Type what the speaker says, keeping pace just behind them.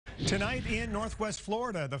Tonight in Northwest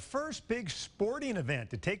Florida, the first big sporting event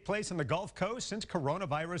to take place on the Gulf Coast since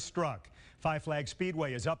coronavirus struck. Five Flag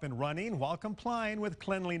Speedway is up and running while complying with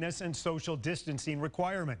cleanliness and social distancing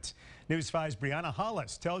requirements. News 5's Brianna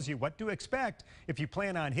Hollis tells you what to expect if you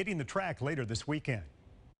plan on hitting the track later this weekend.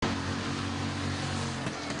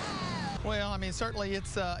 Well, I mean, certainly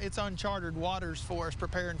it's uncharted waters for us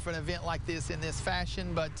preparing for an event like this in this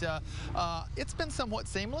fashion, but it's been somewhat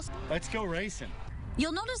seamless. Let's go racing.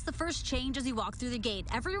 You'll notice the first change as you walk through the gate.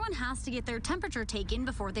 Everyone has to get their temperature taken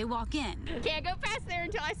before they walk in. Can't go past there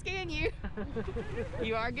until I scan you.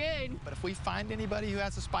 You are good. But if we find anybody who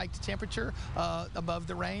has a spiked temperature above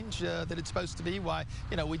the range that it's supposed to be, why,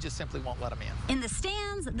 we just simply won't let them in. In the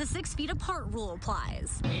stands, the 6 feet apart rule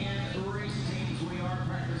applies.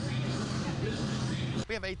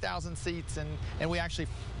 We have 8,000 seats, and we actually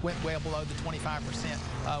went well below the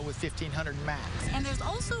 25% with 1,500 max. And there's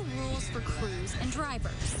also rules for crews and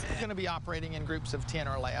drivers. We're going to be operating in groups of 10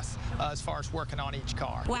 or less as far as working on each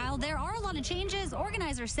car. While there are a lot of changes,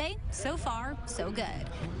 organizers say so far, so good.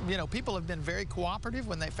 People have been very cooperative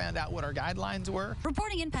when they found out what our guidelines were.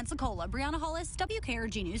 Reporting in Pensacola, Brianna Hollis,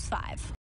 WKRG News 5.